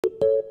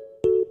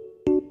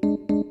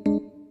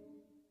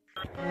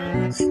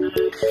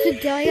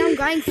Today I'm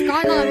going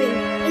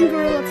skydiving in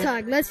Gorilla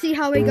Tag. Let's see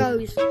how it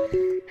goes.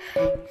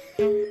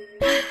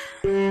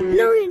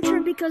 No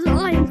intro because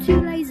I am too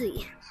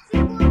lazy.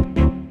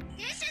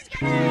 This is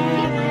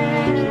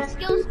gonna make my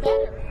skills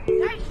better.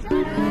 Guys,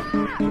 shut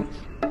up.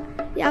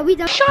 Yeah, we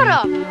don't. Shut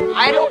up!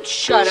 I don't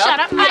shut up. Shut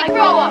up, I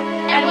grow up.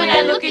 And when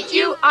I look at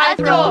you, I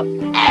throw up.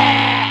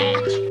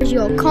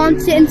 Your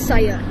content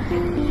sayer.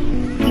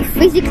 You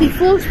physically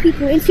force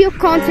people into your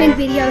content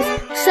videos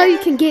so you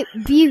can get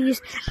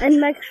views and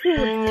make sure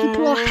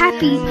people are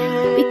happy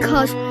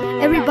because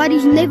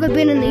everybody's never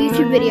been in a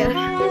YouTube video.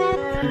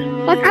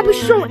 Like I was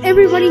sure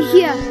everybody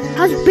here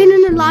has been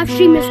in a live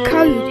stream as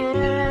Code.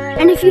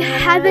 And if you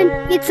haven't,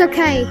 it's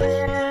okay.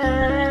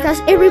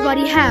 Because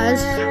everybody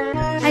has.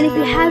 And if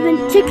you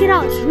haven't, check it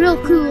out. It's real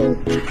cool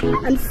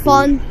and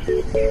fun.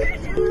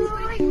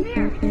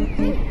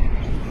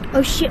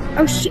 Oh shit,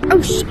 oh shit,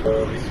 oh shit.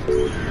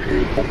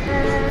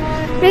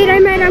 Mate,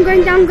 I'm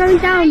going down, going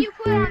down. You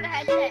put on the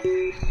headset.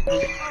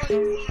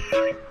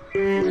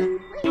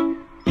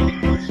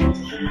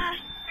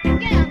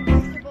 Get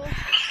uncomfortable.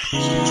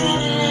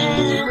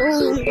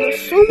 Oh,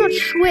 there's so much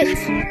sweat.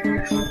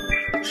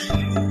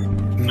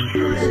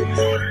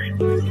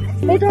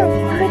 Hold on,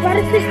 I got a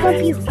fist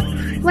bump you.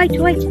 Wait,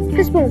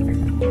 fist bump.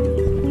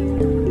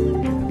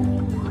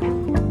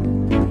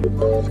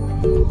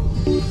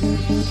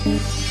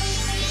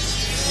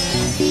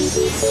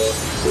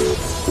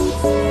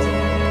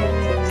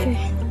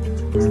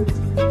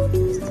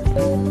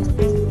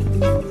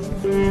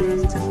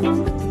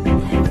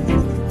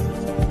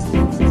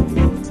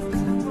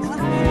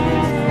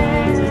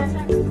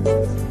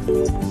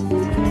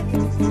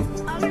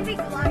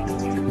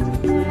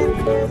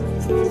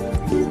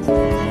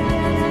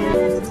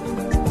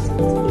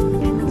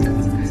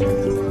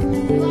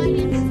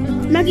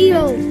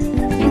 Nagio,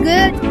 you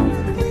good?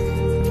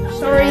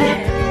 Sorry.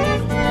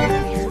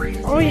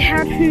 I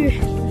had to.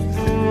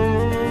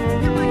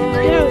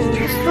 Yo,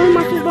 still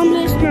my fist bump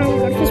list now. I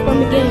got fist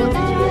bump again.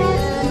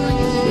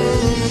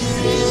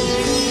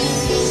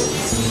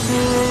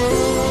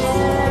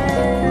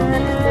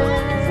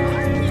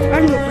 I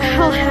don't know what the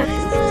hell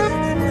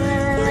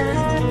happened.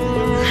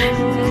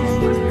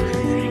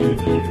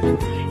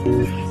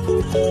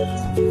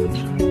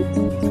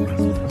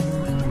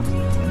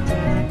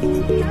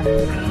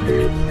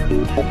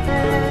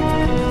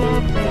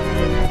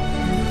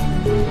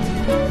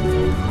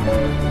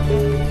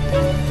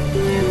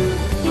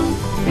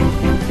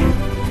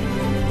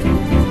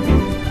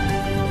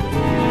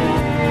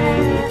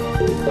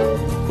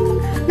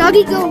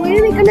 Nuggy, go. Where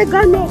are we gonna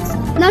go next?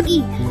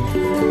 Nuggy,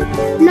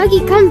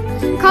 come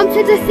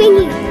to the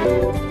thingy.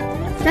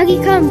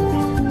 Nuggy, come.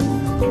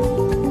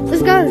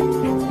 Let's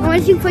go. I'm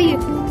waiting for you.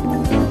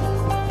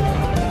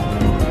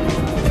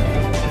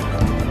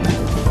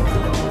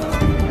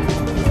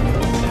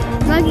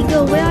 Nuggy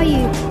girl, where are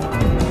you?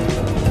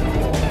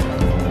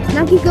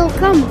 Nuggy girl,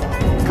 come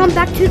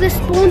back to the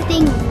spawn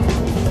thing.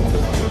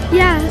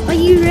 Yeah, are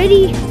you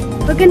ready?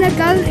 We're gonna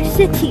go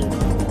city.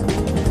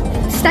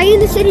 Stay in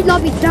the city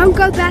lobby, don't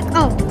go back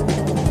up.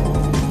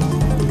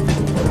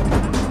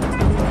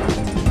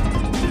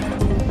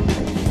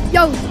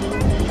 Yo,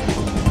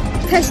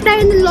 okay, stay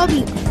in the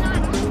lobby.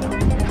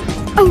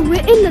 Oh,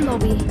 we're in the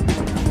lobby.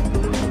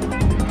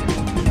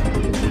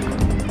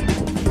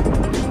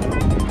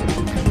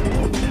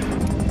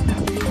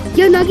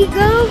 Yo, Nuggy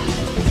girl,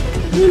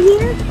 you in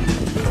here?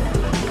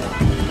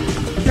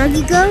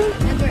 Nuggy girl?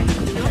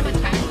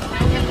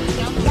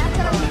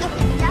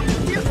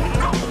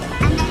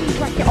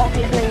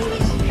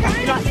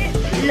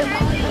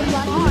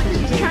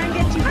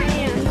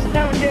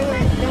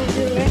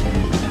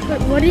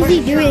 What is he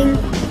doing?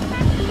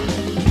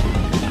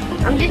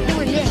 I'm just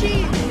doing this.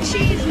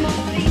 She's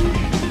modding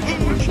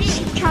and she's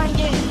trying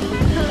to.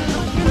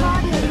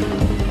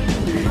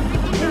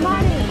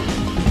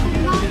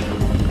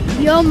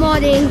 You're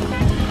modding.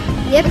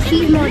 Yep,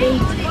 she's modding.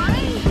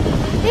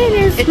 It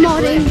is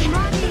modding.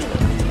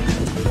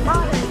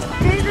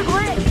 There's a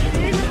glitch.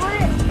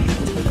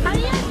 How do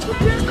you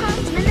keep your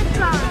cosmetics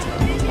on?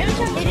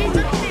 It is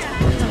not there.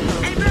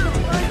 Hey bro,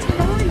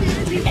 someone did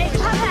it before. Hey,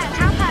 top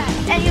hat.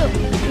 Hey you.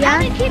 Yeah? How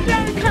do you keep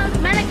your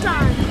cosmetics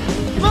on?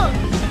 Look.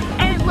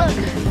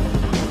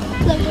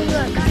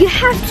 You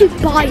have to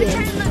buy it.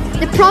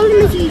 The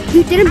problem is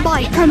you didn't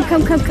buy it. Come.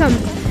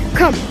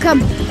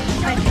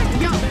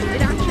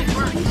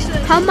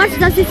 How much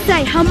does it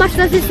say? 800.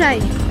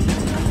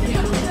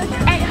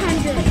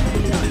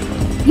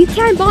 You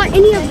can't buy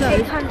any of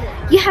those.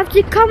 You have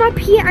to come up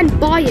here and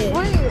buy it.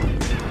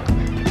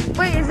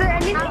 Wait, is there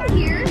anything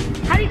here?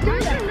 How do you do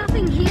that? There's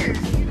nothing here.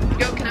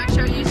 Yo, can I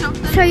show you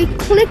something? So you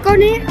click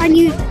on it and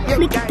you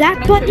click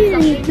that button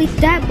and you click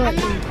that button.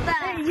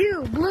 Hey,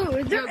 you, Blue,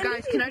 is there Yo,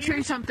 guys, can I show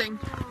you something?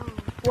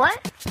 What?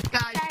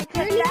 Guys,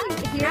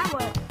 Now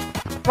what?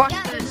 watch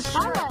this.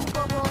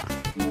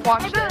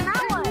 Watch Hey, bro, this.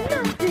 now what?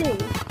 Nothing.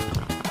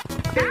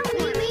 What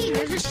do you mean?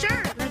 There's a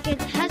shirt. Like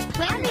it has I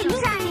plans. need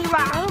shiny rocks. I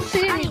don't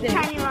see anything.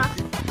 Shiny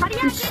rocks. How do you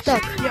I'm get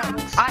stuck. shiny Yo,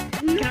 rocks? can I show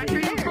you a How do you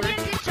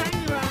glitch? get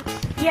shiny rocks?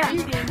 Yeah.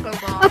 You didn't go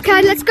wrong.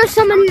 Okay, let's go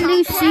summon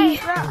Lucy.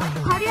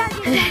 How do I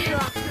get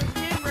that?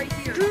 Stand right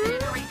here.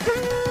 Stand right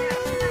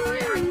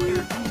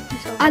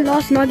here. I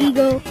lost my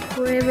eagle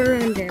forever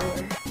and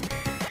ever.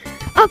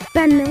 Up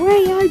and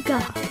away I go.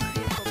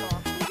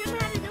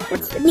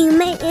 What's the new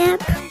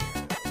map?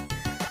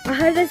 I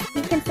heard us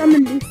we can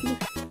summon Lucy.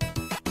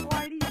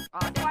 Why do you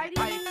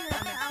need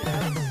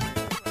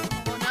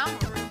well, now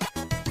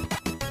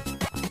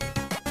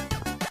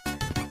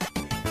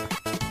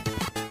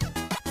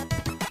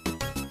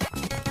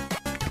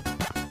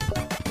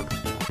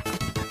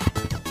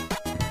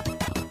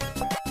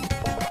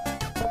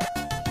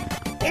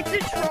It's a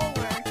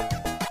troller.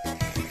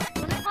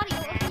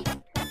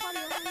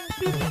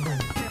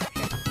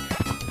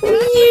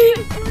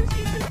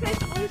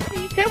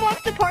 Who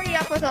wants to party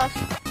up with us?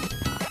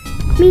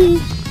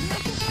 Me.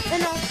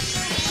 And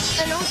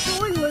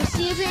also when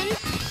Lucy is in.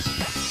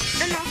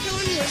 And also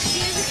when Lucy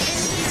is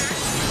in.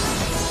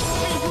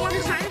 Wait, you want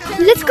to sign up?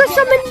 Let's go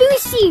summon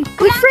Lucy.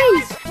 We're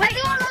friends.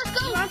 Everyone, let's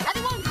go.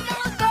 Everyone, come on,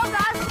 let's go,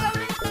 guys. We're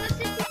going into the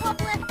city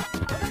public.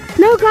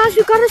 No, guys,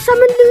 we gotta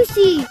summon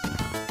Lucy.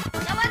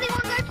 Now,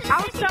 everyone go to the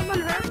I'll city. summon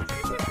her.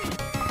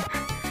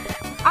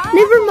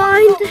 Never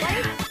mind.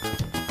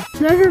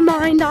 Never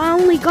mind. I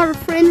only got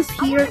friends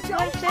here.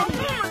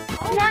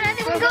 Come on,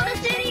 everyone go to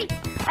city.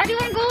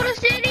 Everyone go to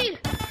city.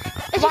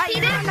 Did you see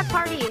this? The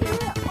party.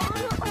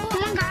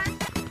 Come on, guys.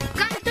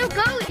 Guys, don't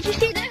go. Did you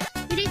see this?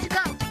 You need to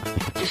go.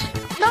 Just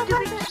go.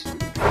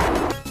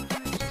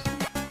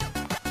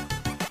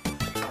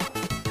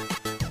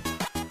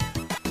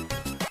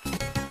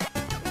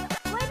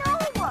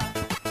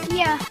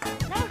 Yeah.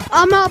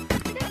 I'm up. Oh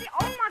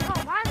my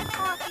god, why is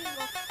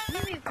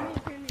the car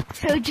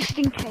So just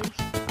in case.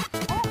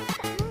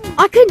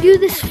 I can do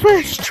this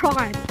first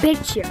try,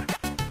 betcha.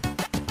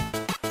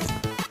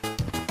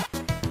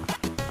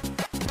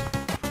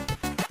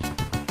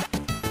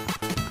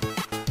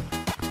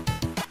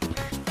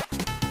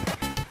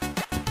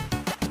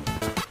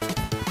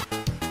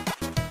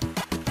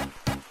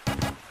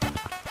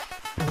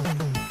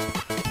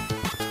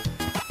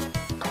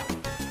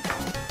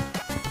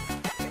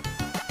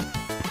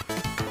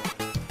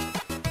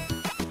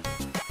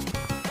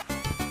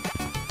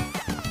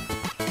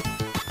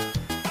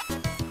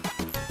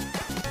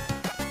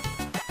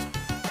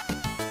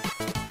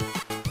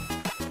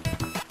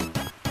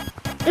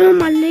 Oh,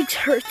 my legs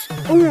hurt.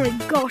 Oh my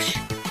gosh.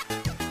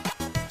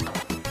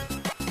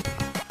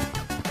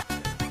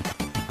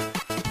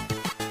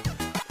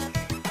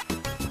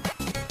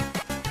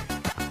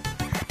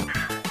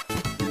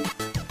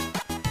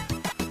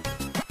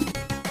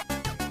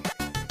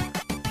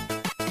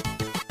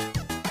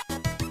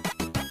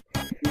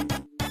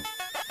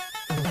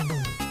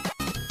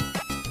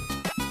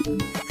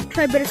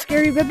 Try a bit of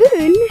Scary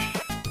Baboon.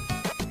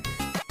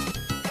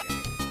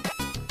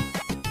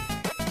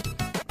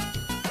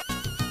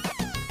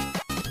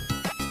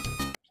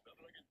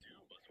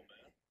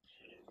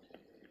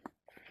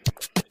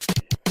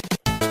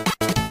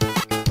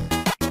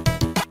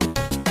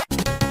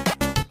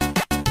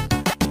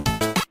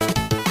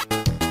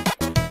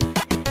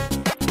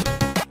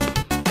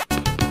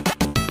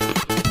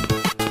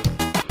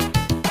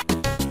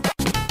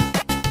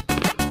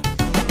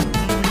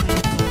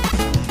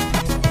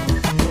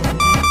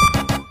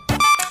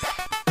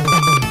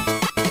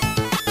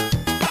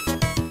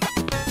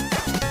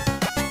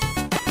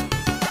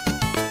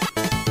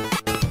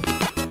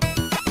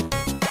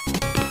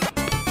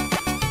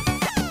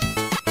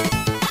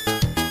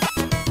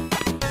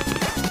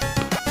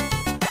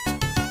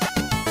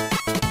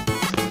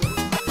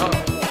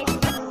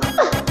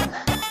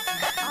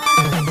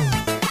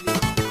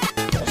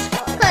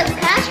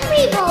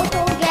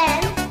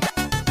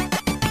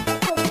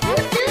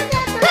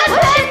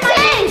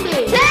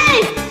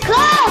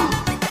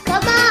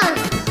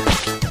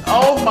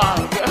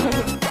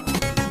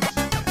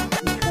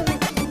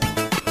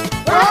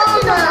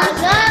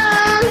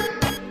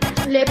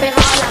 Le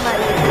pegaba la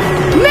madre.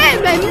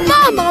 Meme,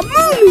 mama,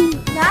 moo!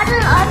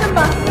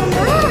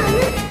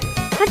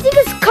 I think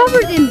it's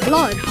covered in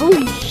blood.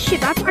 Holy shit,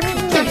 that's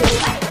actually terrible.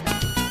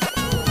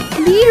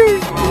 Leader.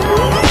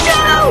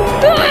 No!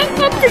 I'm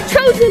the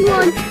chosen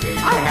one.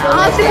 I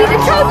have to be the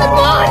chosen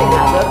one.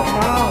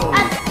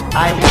 I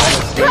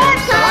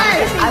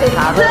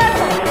have it.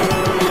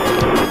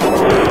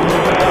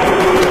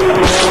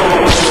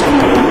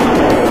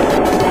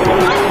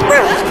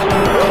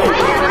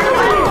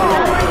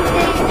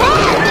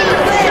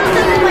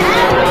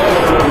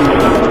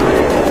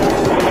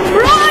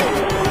 Run!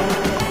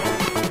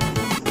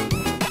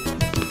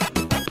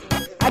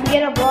 I'm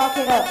gonna block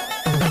it up.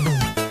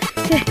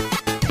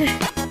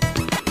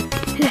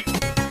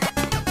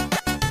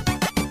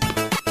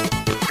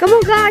 Come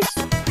on, guys.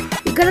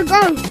 We gotta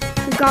go.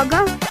 We gotta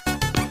go.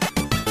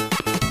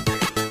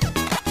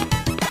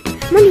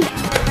 Money.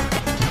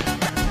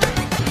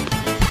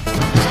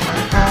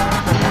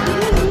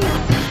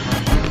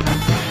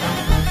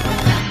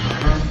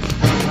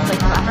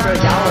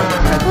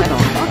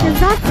 What is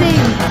that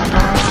thing?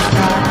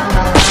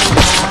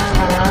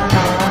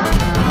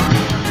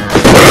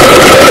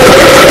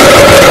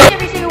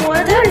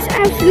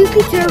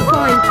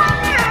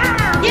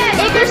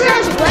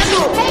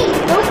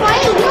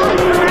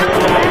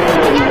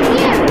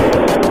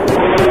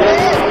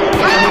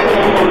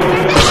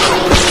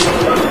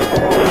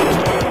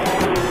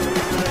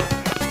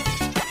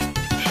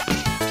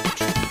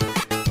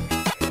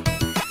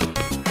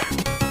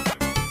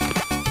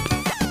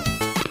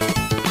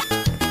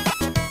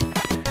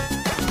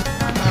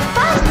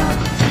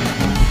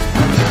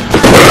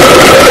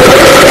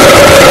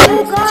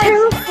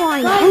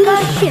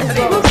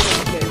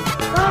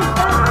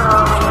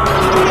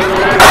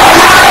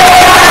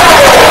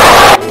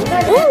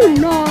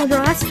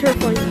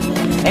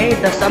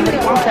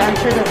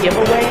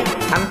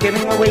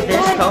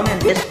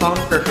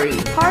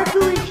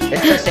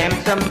 a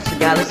Samsung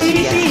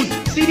Galaxy S.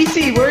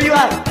 CDC, where are you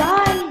at?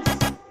 Guys.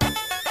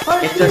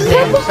 It's a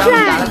Samsung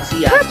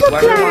Galaxy S. Purple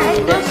Where you flag.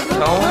 want this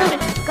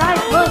phone?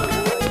 Guys, look.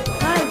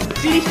 Guys.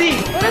 CDC.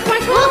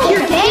 Look,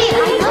 you're gay.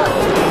 I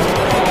know.